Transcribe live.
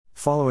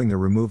following the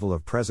removal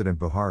of President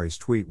Buhari's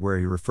tweet where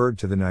he referred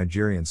to the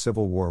Nigerian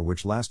civil war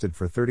which lasted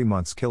for 30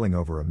 months killing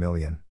over 1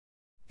 million.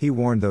 He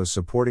warned those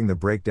supporting the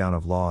breakdown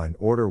of law and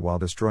order while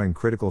destroying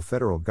critical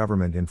federal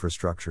government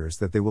infrastructures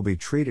that they will be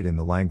treated in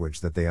the language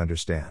that they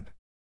understand.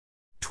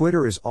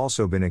 Twitter has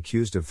also been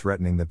accused of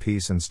threatening the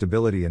peace and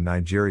stability in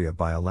Nigeria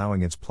by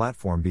allowing its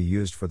platform be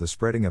used for the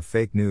spreading of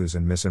fake news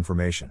and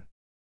misinformation.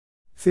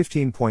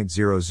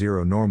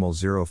 15.00 Normal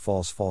 0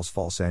 False False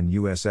False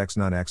NUS X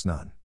none X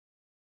none.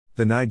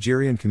 The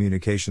Nigerian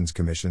Communications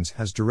Commission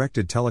has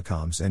directed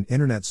telecoms and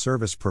internet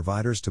service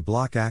providers to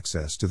block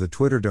access to the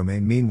Twitter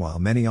domain. Meanwhile,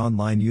 many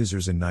online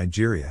users in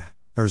Nigeria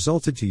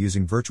resulted to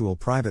using virtual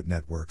private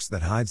networks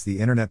that hides the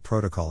internet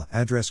protocol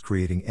address,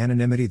 creating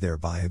anonymity,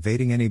 thereby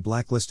evading any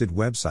blacklisted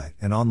website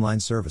and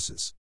online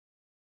services.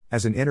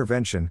 As an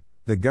intervention,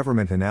 the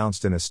government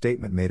announced in a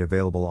statement made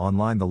available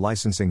online the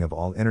licensing of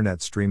all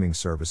internet streaming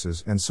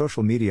services and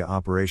social media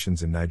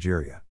operations in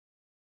Nigeria.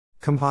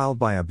 Compiled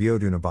by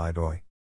Abiodun Abiodun.